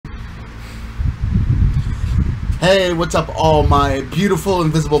Hey, what's up all my beautiful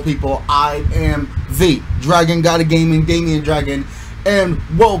invisible people? I am the Dragon God of Gaming, Damian-D-Dragon, and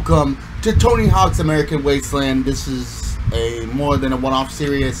welcome to Tony Hawk's American Wasteland. This is a more than a one-off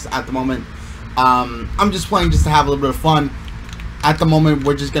series at the moment. I'm just playing just to have a little bit of fun. At the moment,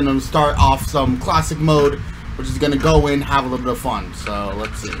 we're just going to start off some classic mode. We're just going to go in, have a little bit of fun. So,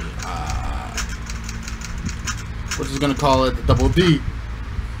 let's see. We're just going to call it the Double D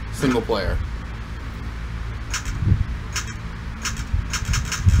single player.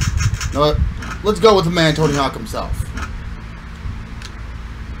 You know what? Let's go with the man Tony Hawk himself.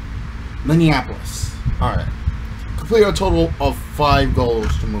 Minneapolis. Alright. Complete a total of 5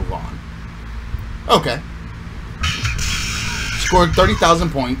 goals to move on. Okay. Scored 30,000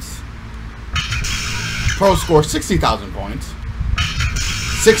 points. Pro score 60,000 points.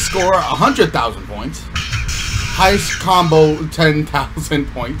 6 score 100,000 points. Highest combo 10,000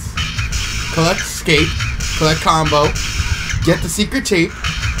 points. Collect skate. Collect combo. Get the secret tape.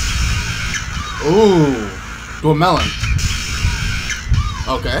 Ooh, do a melon.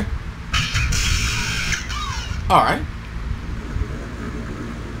 Okay. Alright.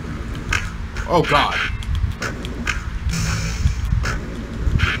 Oh god.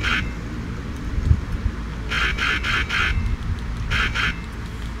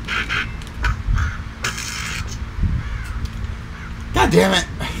 God damn it.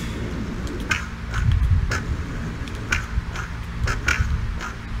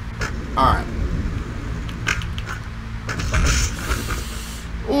 Alright.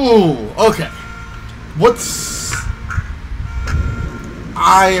 Ooh, okay.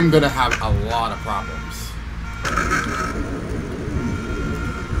 I am gonna have a lot of problems.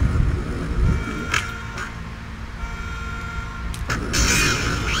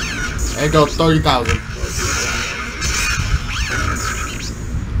 There you go, 30,000.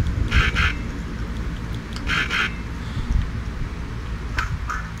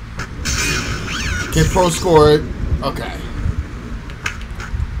 Okay, pro score. Okay.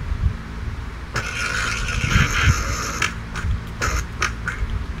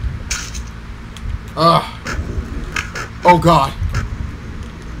 Oh god.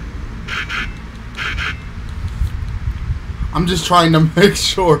 I'm just trying to make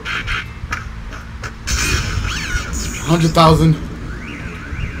sure. 100,000.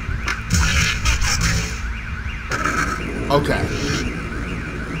 Okay.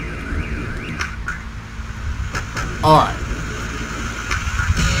 Alright.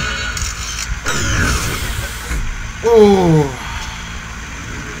 Ooh.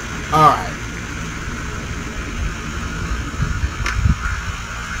 Alright.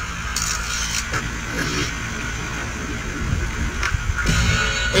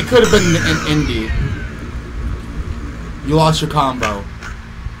 It could have been an indie. You lost your combo.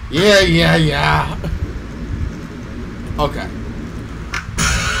 Yeah. Okay.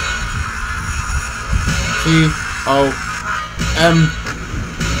 C-O-M-B-O.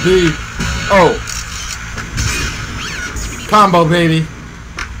 Combo, baby.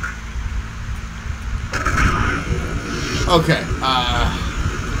 Okay,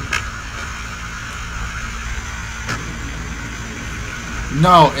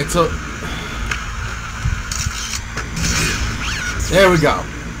 no, it's a... There we go.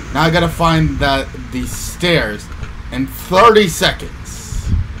 Now I gotta find the stairs in 30 seconds.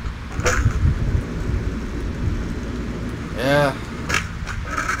 Yeah.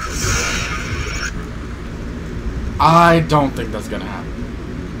 I don't think that's gonna happen.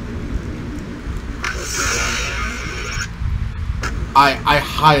 I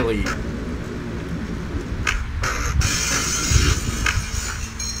highly...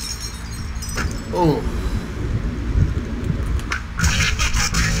 Oh.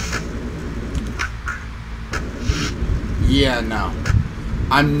 Yeah, no.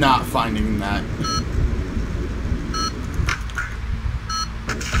 I'm not finding that.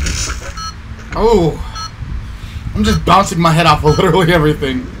 Oh. I'm just bouncing my head off of literally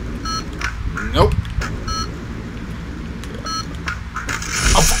everything. Nope.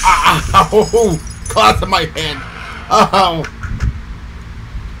 Oh, caught in my head. Oh.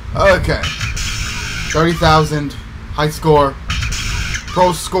 Okay. 30,000. High score.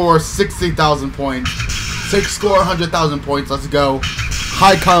 Pro score 60,000 points. 6 score 100,000 points. Let's go.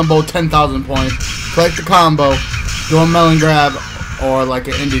 High combo 10,000 points. Collect the combo. Do a melon grab or like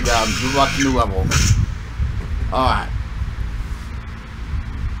an indie grab. Do like a new level. Alright.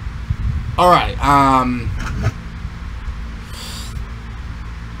 Alright,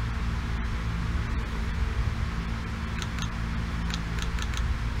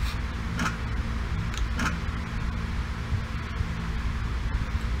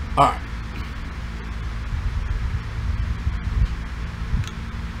 Alright.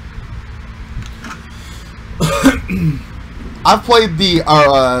 I've played the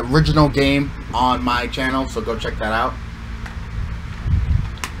original game on my channel, so go check that out.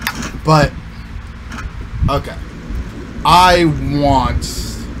 But okay, I want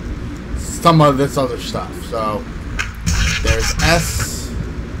some of this other stuff. So there's S.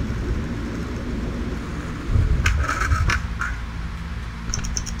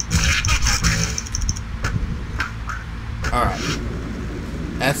 Alright.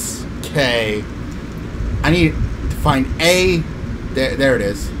 S, K. I need to find A. There it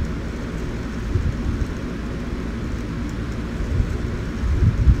is.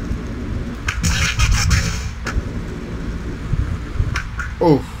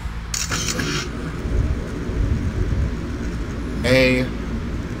 Oh. A.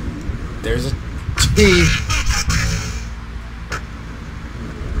 There's a T.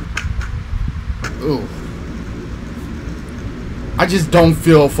 Ooh. I just don't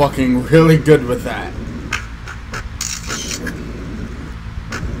feel fucking really good with that.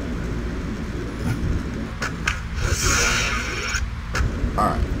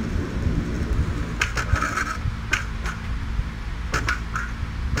 Alright.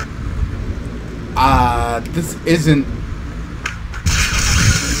 This isn't...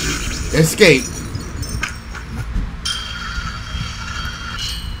 Escape.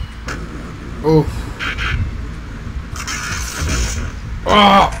 Oof.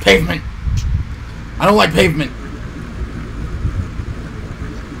 Oh, pavement. I don't like pavement.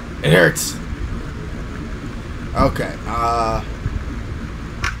 It hurts. Okay,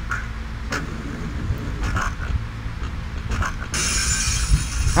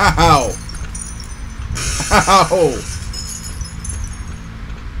 How? How?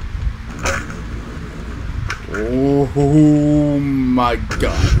 Oh my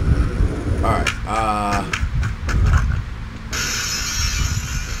god. Alright,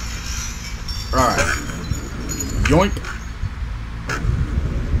 Alright. Yoink.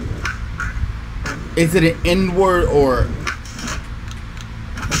 Is it an inward or...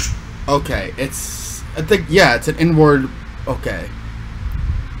 Okay, it's... I think, yeah, it's an inward... Okay.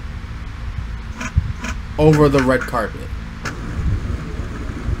 Over the red carpet.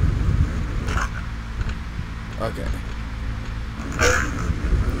 Okay.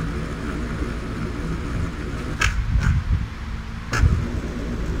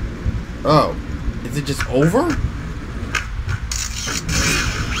 Oh. Is it just over?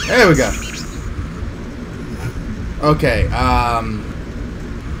 There we go. Okay,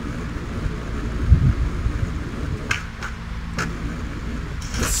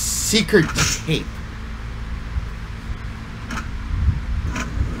 the secret tape.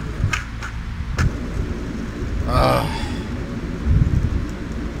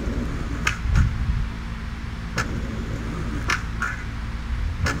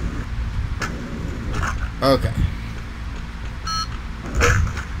 Okay.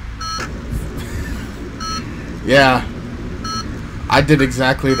 Yeah. I did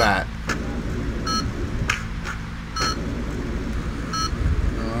exactly that.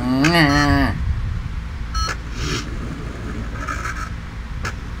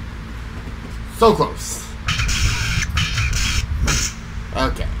 So close.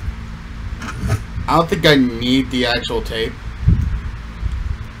 Okay. I don't think I need the actual tape.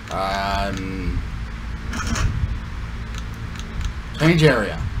 Change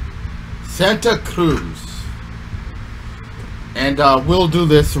area. Santa Cruz. And we'll do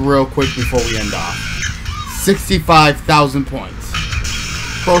this real quick before we end off. 65,000 points.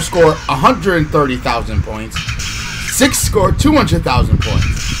 Pro score 130,000 points. 6 score 200,000 points.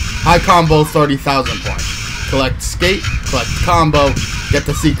 High combo 30,000 points. Collect skate, collect combo, get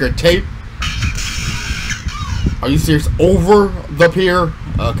the secret tape. Are you serious? Over the pier?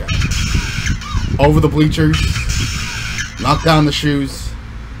 Okay. Over the bleachers. Knock down the shoes.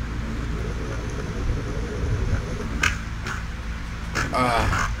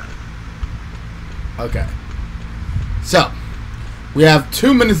 Okay. So, we have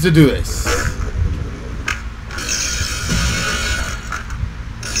 2 minutes to do this.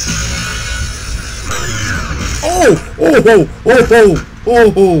 Oh! Oh! Oh! Oh!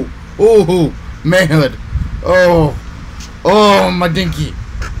 Oh! Oh! Oh! Man! Oh! Oh! My dinky!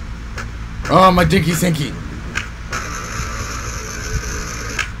 Oh! My dinky sinky!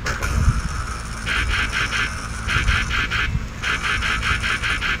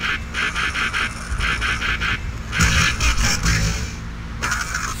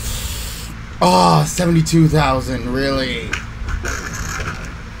 Oh, 72,000, really?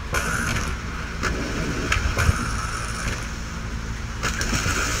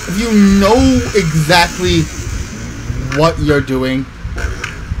 If you know exactly what you're doing,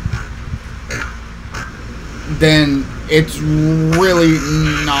 then it's really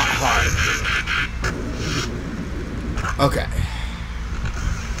not hard. Okay.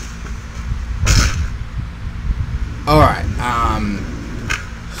 Alright,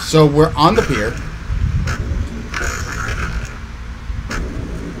 so we're on the pier.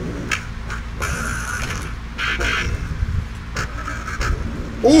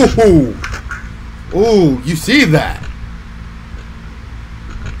 Ooh! Ooh, you see that?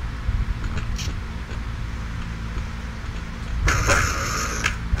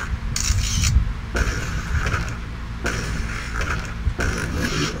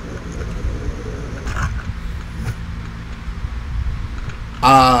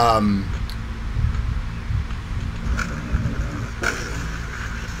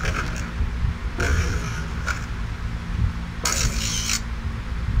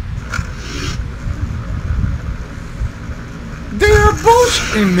 They're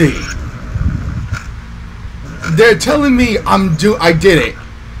bullshitting me. They're telling me I did it,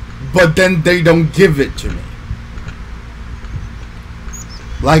 but then they don't give it to me.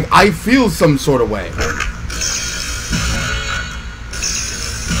 Like, I feel some sort of way.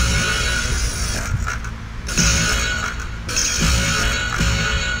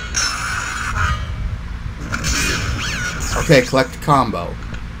 Okay, collect the combo.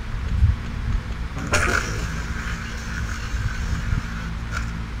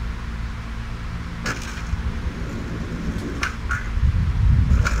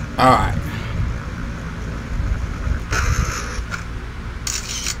 Alright.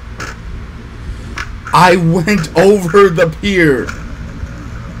 I went over the pier.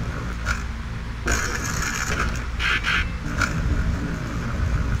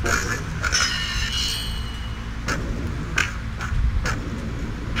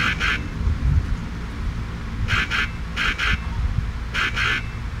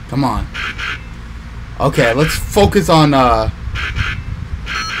 Come on. Okay, let's focus on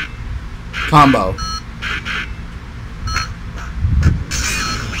combo.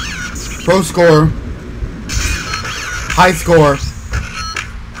 Pro score. High score.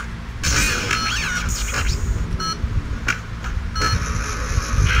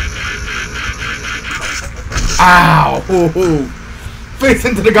 Ow! Ooh. Face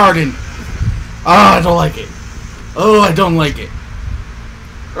into the garden. Oh, I don't like it. Oh, I don't like it.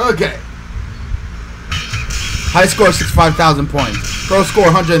 Okay. High score 65,000 points. Pro score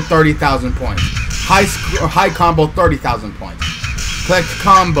 130,000 points. High combo 30,000 points. Collect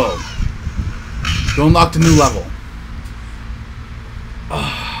combo. To unlock the new level.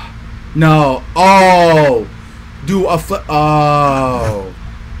 No. Oh. Do a flip. Oh.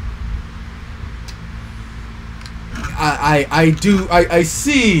 I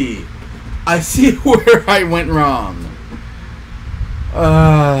see. I see where I went wrong.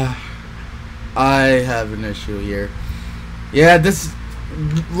 I have an issue here. Yeah, this.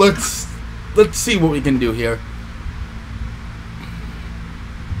 Let's see what we can do here.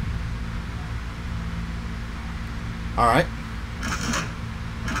 All right.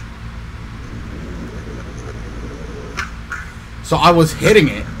 So I was hitting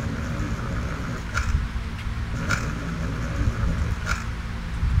it.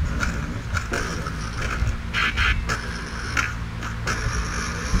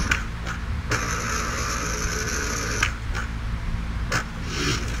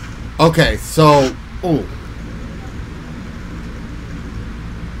 Okay, so, ooh.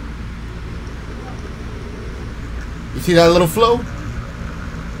 You see that little flow?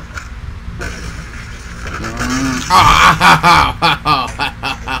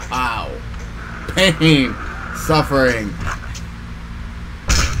 Pain, suffering.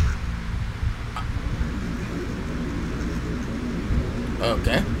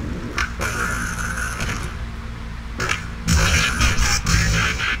 Okay.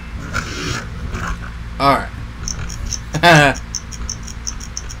 Alright.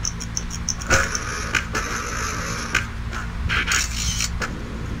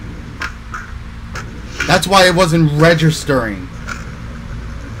 That's why it wasn't registering.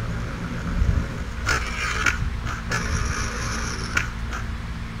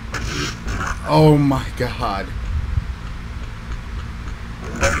 Oh my god.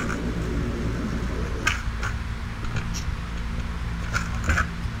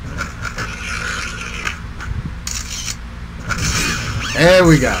 There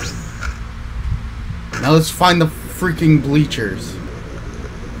we go. Now let's find the freaking bleachers.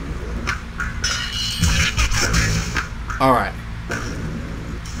 Alright.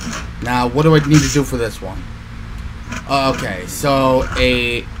 Now, what do I need to do for this one? Okay, so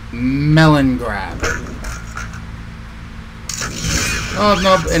a melon grab. Oh,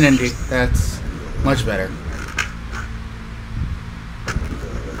 nope, an indie. That's much better.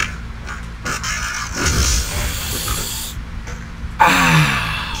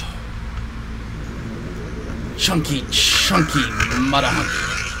 Chunky mother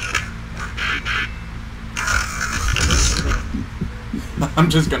hunky. I'm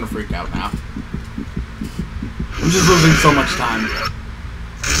just gonna freak out now. I'm just losing so much time.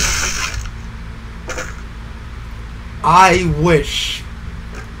 I wish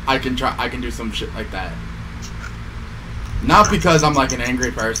I can do some shit like that. Not because I'm like an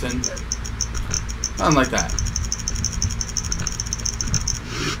angry person. Nothing like that.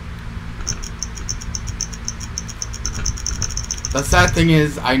 The sad thing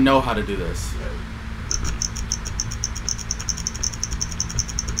is, I know how to do this.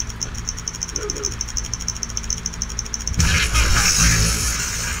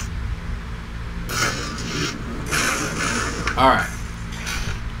 Alright.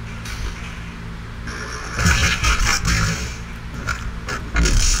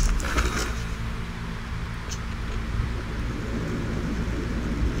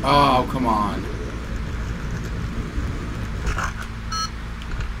 Oh, come on.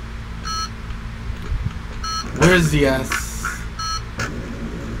 Where's the S?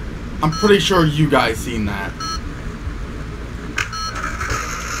 I'm pretty sure you guys seen that.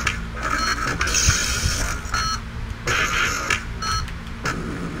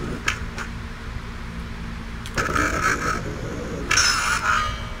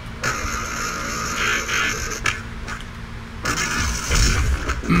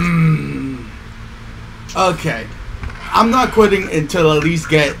 Okay. I'm not quitting until at least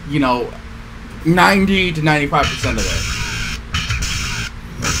get, you know, 90 to 95% of it.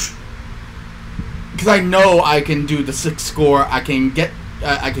 Because I know I can do the 6 score. I can get,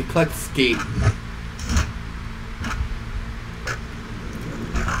 I can collect skate.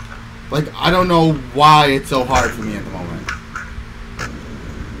 Like, I don't know why it's so hard for me at the moment.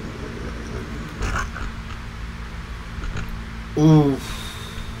 Ooh.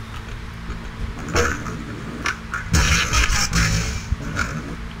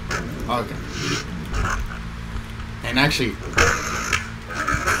 Okay. And actually...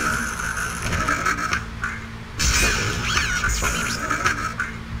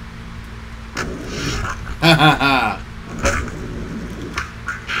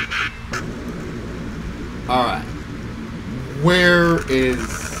 Alright. Where is...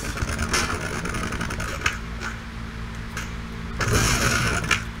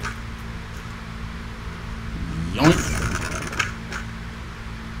 Yoink.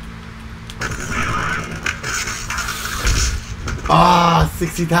 Ah,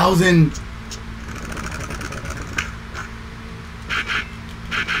 60,000.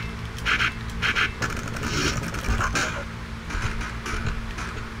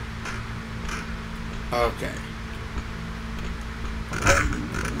 Okay.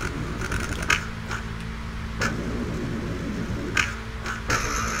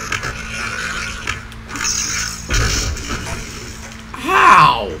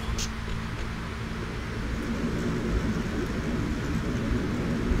 How?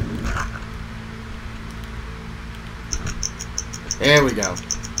 There we go.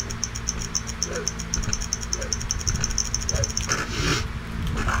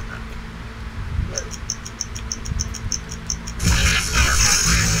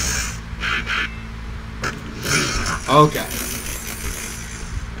 Okay.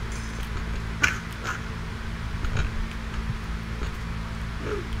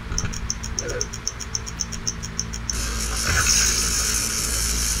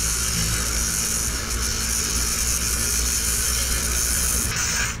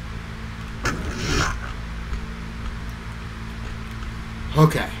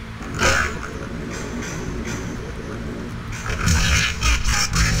 Okay.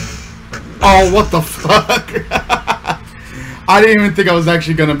 Oh, what the fuck? I didn't even think I was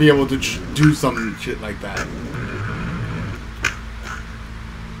actually gonna be able to do some shit like that.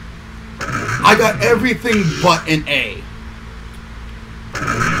 I got everything but an A.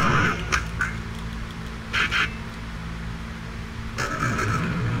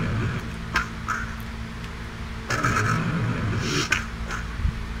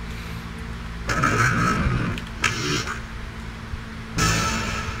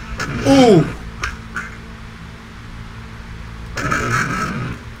 Ooh.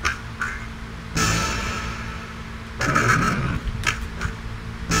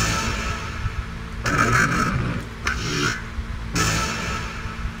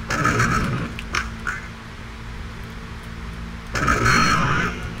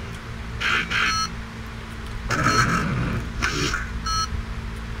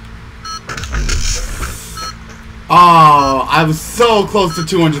 Oh, I was so close to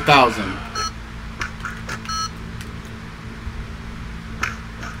 200,000.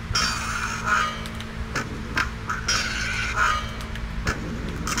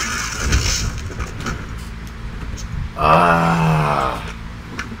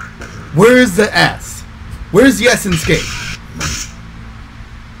 Where's the S? Where's the S in skate?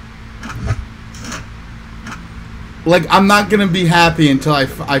 Like, I'm not gonna be happy until I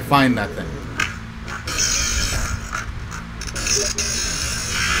find that thing.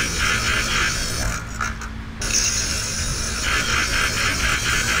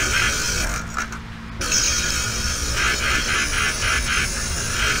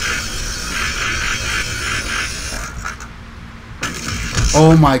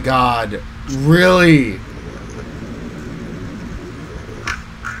 Oh my god. Really?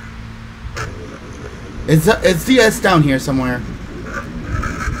 It's the S down here somewhere.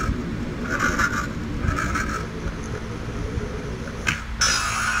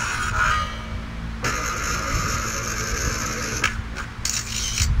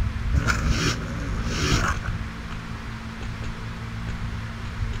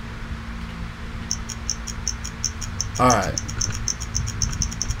 Alright.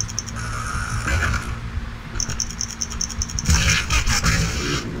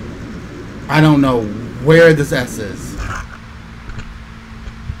 I don't know where this S is.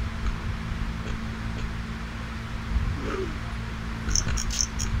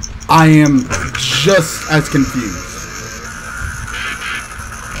 I am just as confused.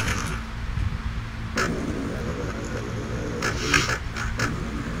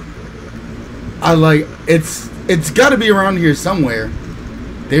 It's got to be around here somewhere.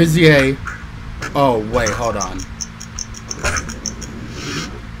 There's the A. Oh, wait, hold on.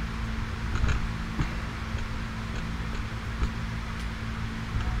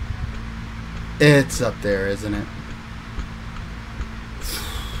 It's up there, isn't it?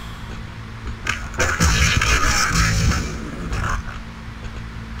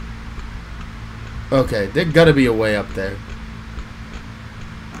 Okay, there gotta be a way up there.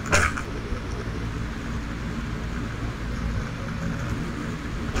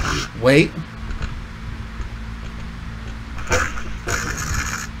 Wait.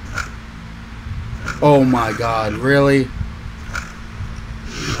 Oh my god, really?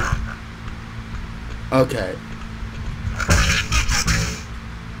 Okay.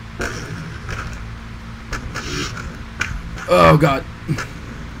 Oh god.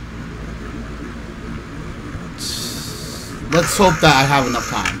 Let's hope that I have enough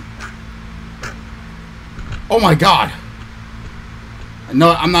time. Oh my god.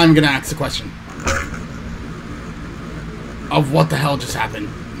 No, I'm not even gonna ask the question of what the hell just happened.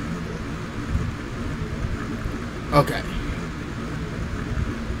 Okay.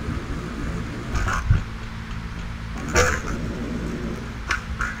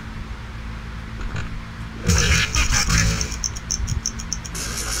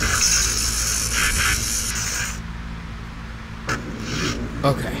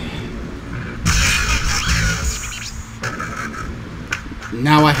 Okay.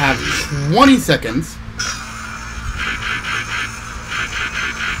 Now I have 20 seconds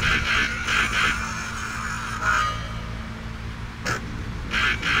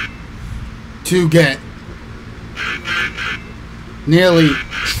to get nearly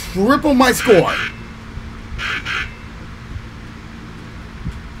triple my score.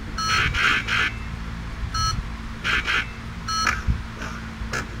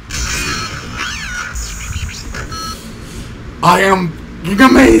 I am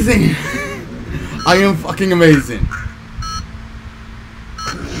amazing. I am fucking amazing.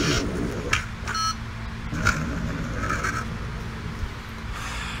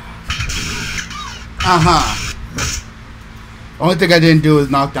 Only thing I didn't do is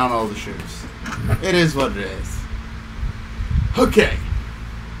knock down all the shoes. It is what it is. Okay.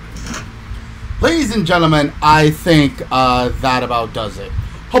 Ladies and gentlemen, I think that about does it.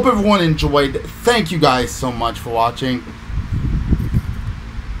 Hope everyone enjoyed. Thank you guys so much for watching.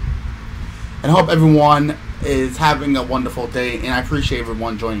 And I hope everyone is having a wonderful day, and I appreciate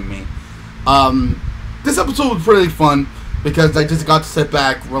everyone joining me. This episode was really fun because I just got to sit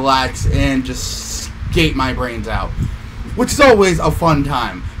back, relax, and just skate my brains out, which is always a fun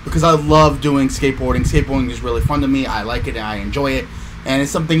time because I love doing skateboarding. Skateboarding is really fun to me. I like it and I enjoy it, and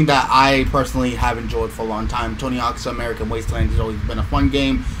it's something that I personally have enjoyed for a long time. Tony Hawk's American Wasteland has always been a fun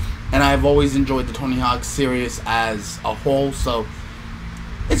game, and I've always enjoyed the Tony Hawk series as a whole, so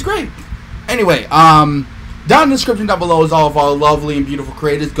it's great. Anyway, down in the description down below is all of our lovely and beautiful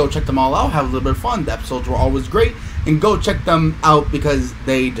creators. Go check them all out. Have a little bit of fun. The episodes were always great. And go check them out because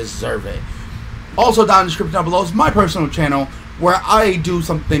they deserve it. Also, down in the description down below is my personal channel where I do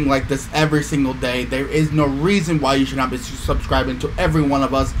something like this every single day. There is no reason why you should not be subscribing to every one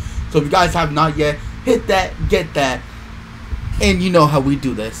of us. So if you guys have not yet, hit that, get that. And you know how we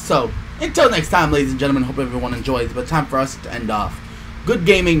do this. So, until next time, ladies and gentlemen, hope everyone enjoys. But time for us to end off. good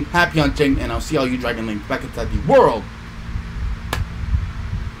gaming, happy hunting, and I'll see all you Dragonlings back inside the world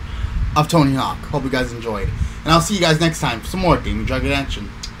of Tony Hawk. Hope you guys enjoyed. And I'll see you guys next time for some more Damian Dragon action.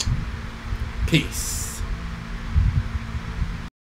 Peace.